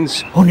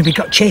means. Only we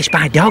got chased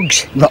by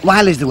dogs.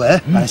 Rottweilers there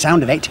were, by the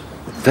sound of it.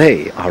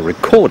 They are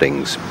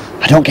recordings.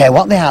 I don't care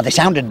what they are, they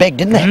sounded big,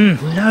 didn't they?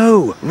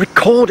 No,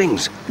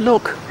 recordings.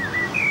 Look.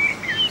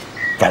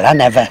 Well, I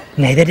never.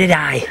 Neither did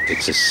I.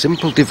 It's a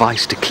simple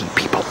device to keep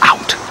people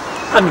out.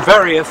 And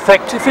very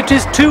effective it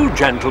is too,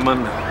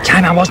 gentlemen.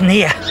 Time I wasn't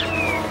here.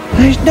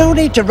 There's no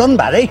need to run,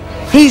 Barry.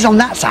 He's on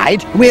that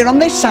side, we're on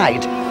this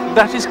side.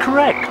 That is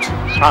correct.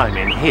 I'm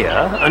in here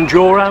and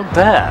you're out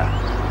there.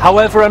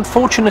 However,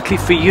 unfortunately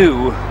for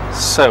you,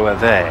 so are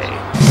they.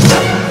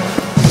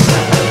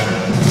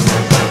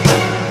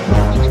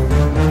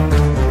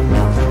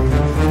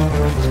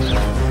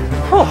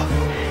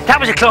 Oh, that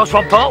was a close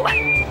one, Paul.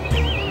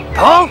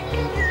 Paul?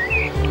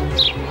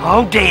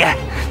 Oh dear.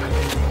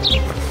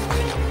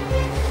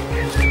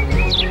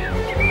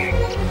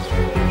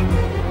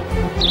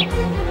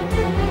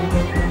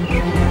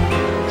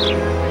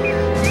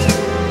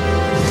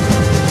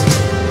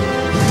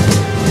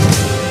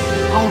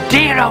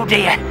 Oh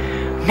dear.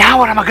 Now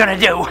what am I going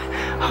to do?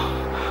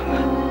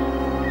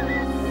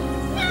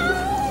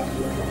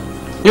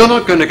 You're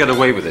not going to get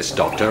away with this,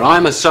 Doctor.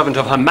 I'm a servant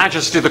of Her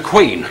Majesty the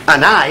Queen.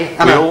 And I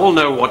am We all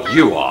know what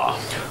you are.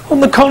 On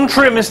the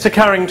contrary, Mr.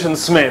 Carrington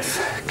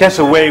Smith, get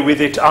away with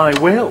it I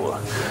will.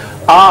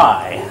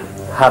 I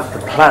have the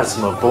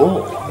plasma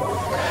ball.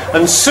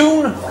 And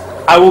soon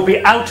I will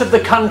be out of the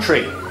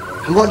country.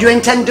 And what do you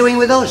intend doing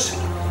with us?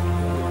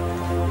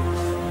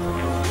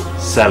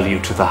 Sell you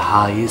to the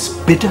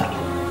highest bidder.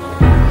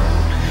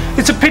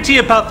 It's a pity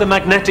about the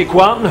magnetic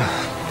one.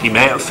 He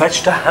may have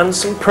fetched a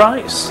handsome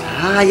price.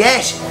 Ah,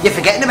 yes, you're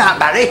forgetting about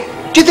Barry.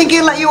 Do you think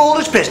he'll let you hold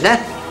us prisoner?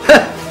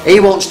 He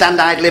won't stand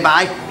idly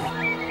by.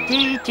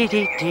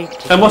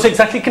 And what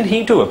exactly can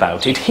he do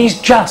about it? He's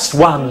just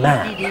one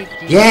man.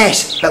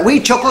 Yes, but we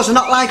Chuckles are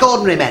not like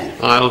ordinary men.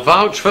 I'll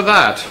vouch for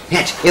that.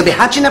 Yet, he'll be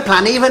hatching a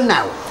plan even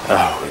now.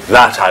 Oh,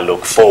 that I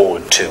look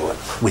forward to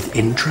with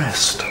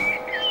interest.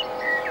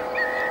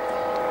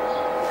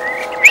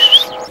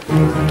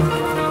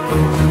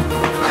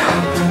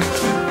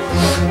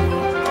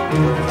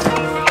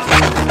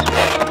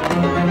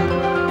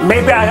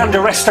 Maybe I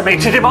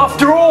underestimated him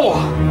after all.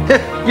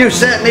 You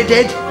certainly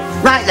did.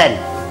 Right then,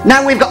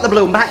 now we've got the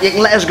balloon back, you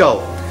can let us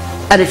go.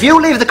 And if you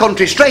leave the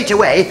country straight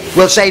away,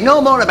 we'll say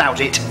no more about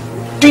it.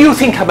 Do you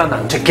think I'm a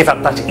man to give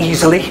up that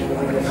easily?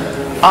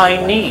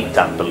 I need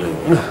that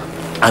balloon,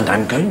 and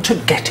I'm going to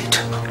get it.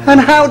 And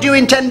how do you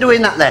intend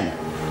doing that then?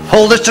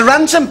 Hold us to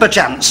ransom,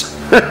 perchance?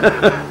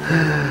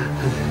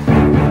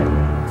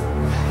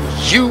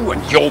 You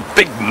and your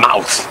big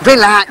mouth.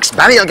 Relax,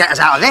 Barry'll get us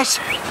out of this.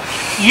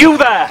 You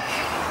there!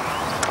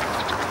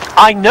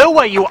 I know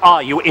where you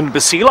are, you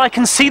imbecile. I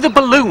can see the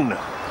balloon.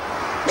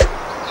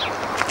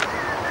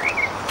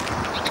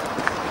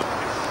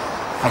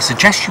 I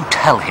suggest you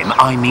tell him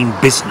I mean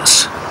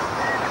business.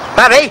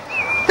 Barry,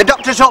 the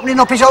doctor's opening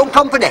up his own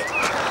company.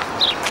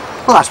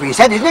 Well, that's what you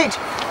said, isn't it?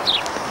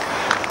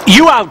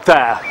 You out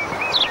there!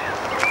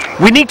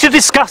 We need to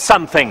discuss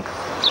something.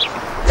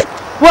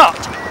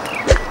 What?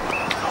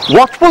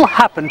 What will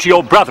happen to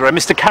your brother and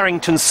Mr.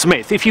 Carrington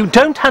Smith if you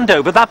don't hand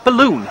over that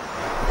balloon?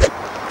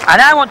 And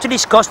I want to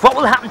discuss what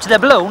will happen to the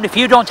balloon if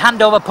you don't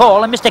hand over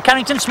Paul and Mr.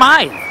 Carrington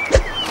Smile.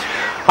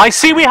 I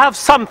see we have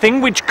something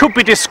which could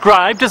be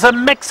described as a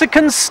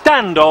Mexican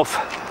standoff.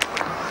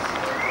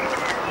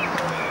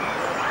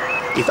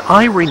 If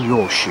I were in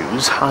your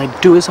shoes, I'd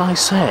do as I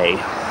say.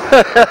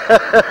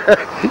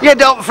 You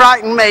don't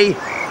frighten me.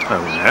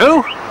 Oh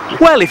no?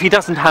 Well, if he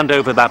doesn't hand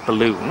over that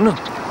balloon,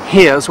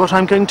 here's what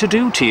I'm going to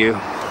do to you.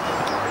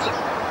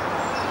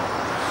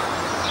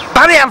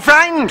 Barry, I'm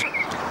frightened.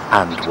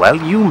 And well,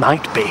 you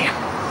might be.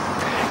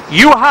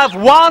 You have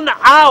 1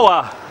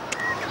 hour.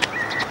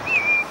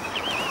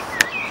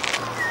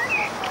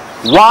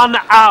 1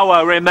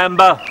 hour,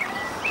 remember?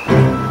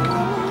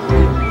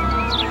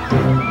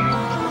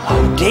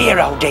 Oh dear,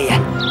 oh dear.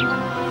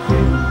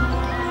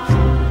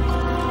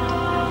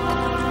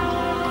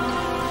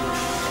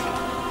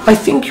 I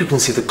think you can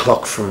see the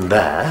clock from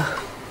there.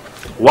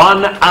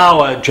 1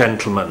 hour,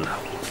 gentlemen.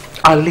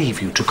 I'll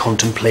leave you to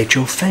contemplate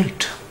your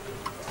fate.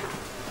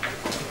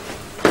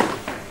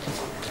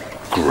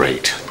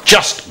 Great.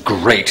 Just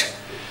great.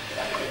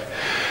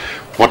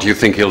 What do you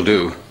think he'll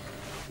do?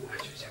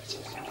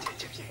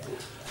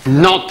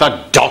 Not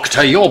the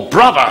doctor, your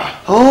brother!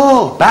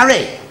 Oh,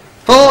 Barry.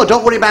 Oh,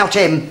 don't worry about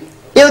him.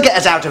 He'll get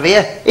us out of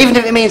here, even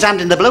if it means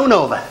handing the balloon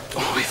over.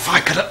 Oh, if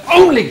I could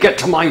only get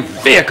to my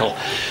vehicle!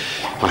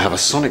 I have a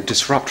sonic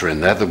disruptor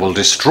in there that will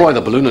destroy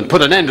the balloon and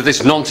put an end to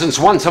this nonsense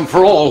once and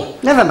for all.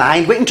 Never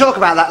mind, we can talk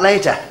about that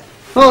later.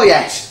 Oh,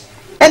 yes.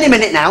 Any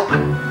minute now.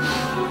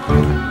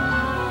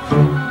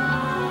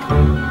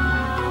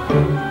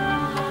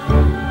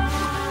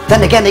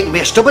 Then again, he can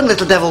be a stubborn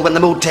little devil when the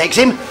mood takes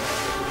him.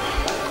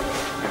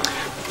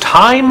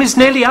 Time is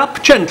nearly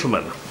up,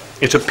 gentlemen.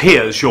 It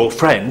appears your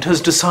friend has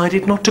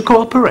decided not to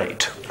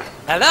cooperate.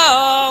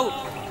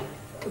 Hello?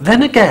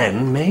 Then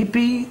again,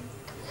 maybe...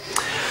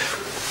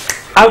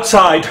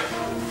 Outside.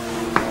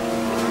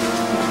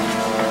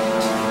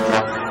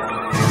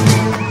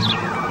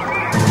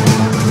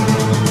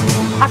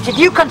 After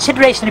due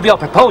consideration of your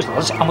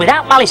proposals, and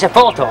without malice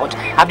aforethought,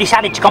 I've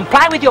decided to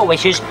comply with your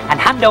wishes and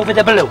hand over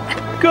the balloon.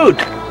 Good.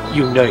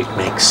 You know it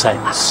makes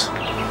sense.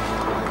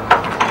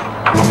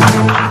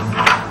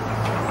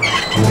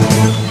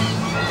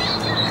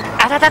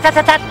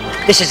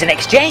 This is an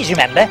exchange,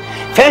 remember?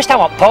 First I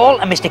want Paul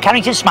and Mr.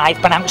 Carrington Smythe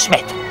pronounced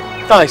Smith.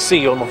 I see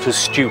you're not as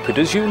stupid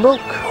as you look.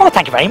 Oh,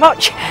 thank you very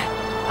much.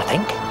 I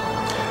think.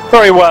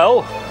 Very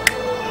well.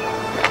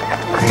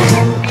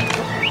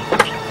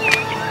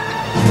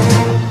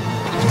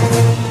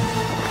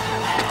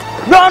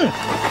 Run!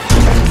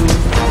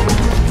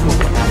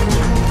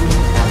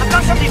 I've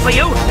got something for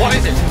you. What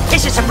is it?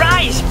 It's a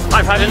surprise.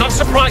 I've had enough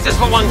surprises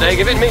for one day.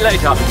 Give it to me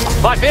later.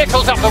 My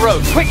vehicle's up the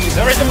road. Quickly,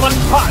 there isn't much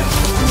time.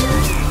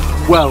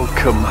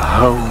 Welcome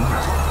home.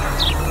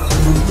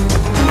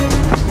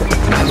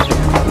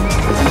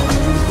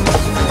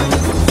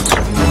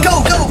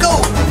 Go, go,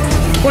 go!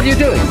 What are you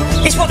doing?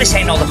 It's what they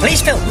say in all the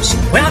police films.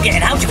 We are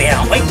getting out of here,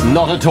 aren't we?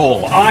 Not at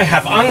all. I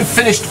have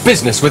unfinished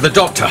business with the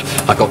doctor.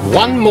 I've got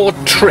one more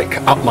trick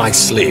up my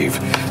sleeve.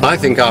 I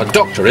think our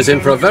doctor is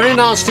in for a very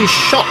nasty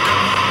shock.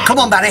 Come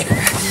on, Barry.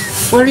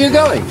 Where are you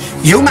going?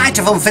 You might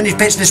have unfinished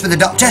business with the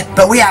doctor,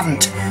 but we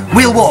haven't.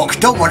 We'll walk,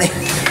 don't worry.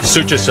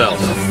 Suit yourself.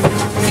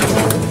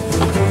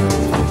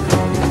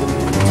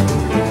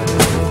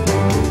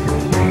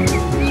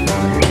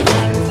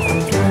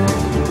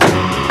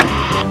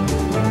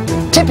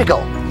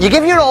 Typical. You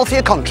give your all for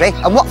your country,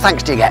 and what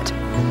thanks do you get?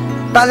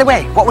 By the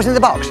way, what was in the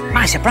box?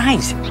 My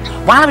surprise.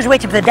 While I was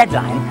waiting for the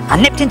deadline,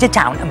 I nipped into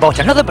town and bought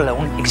another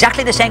balloon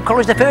exactly the same colour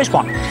as the first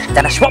one.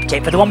 Then I swapped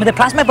it for the one with the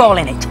plasma ball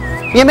in it.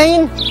 You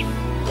mean?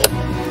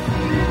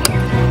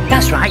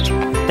 That's right.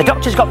 The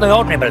doctor's got the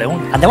ordinary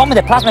balloon, and the one with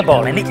the plasma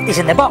ball in it is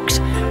in the box.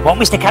 Won't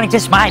Mr. Carrington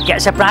Smythe get a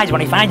surprise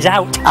when he finds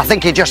out? I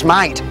think he just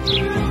might.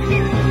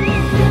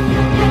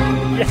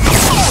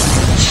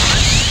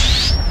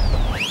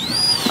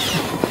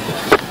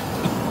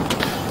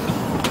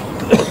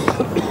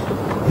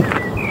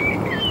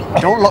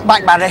 Don't look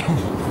back, Barry.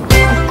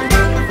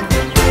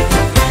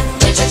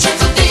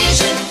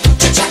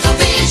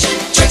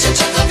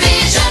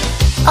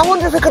 I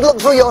wonder if we could look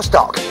through your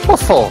stock. What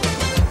for?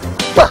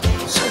 Well,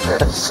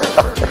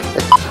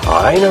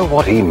 I know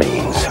what he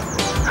means.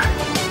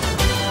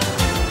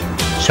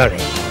 Sorry,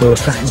 we were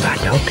frightened by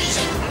dogs.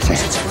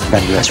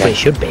 That's what it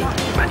should be,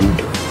 but I didn't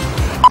do it.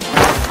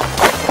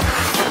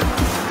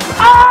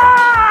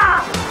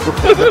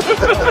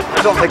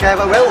 I don't think I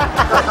ever will.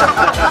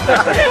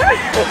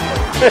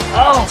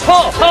 Oh,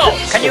 Paul,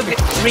 can you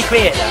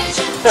recreate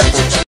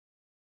that?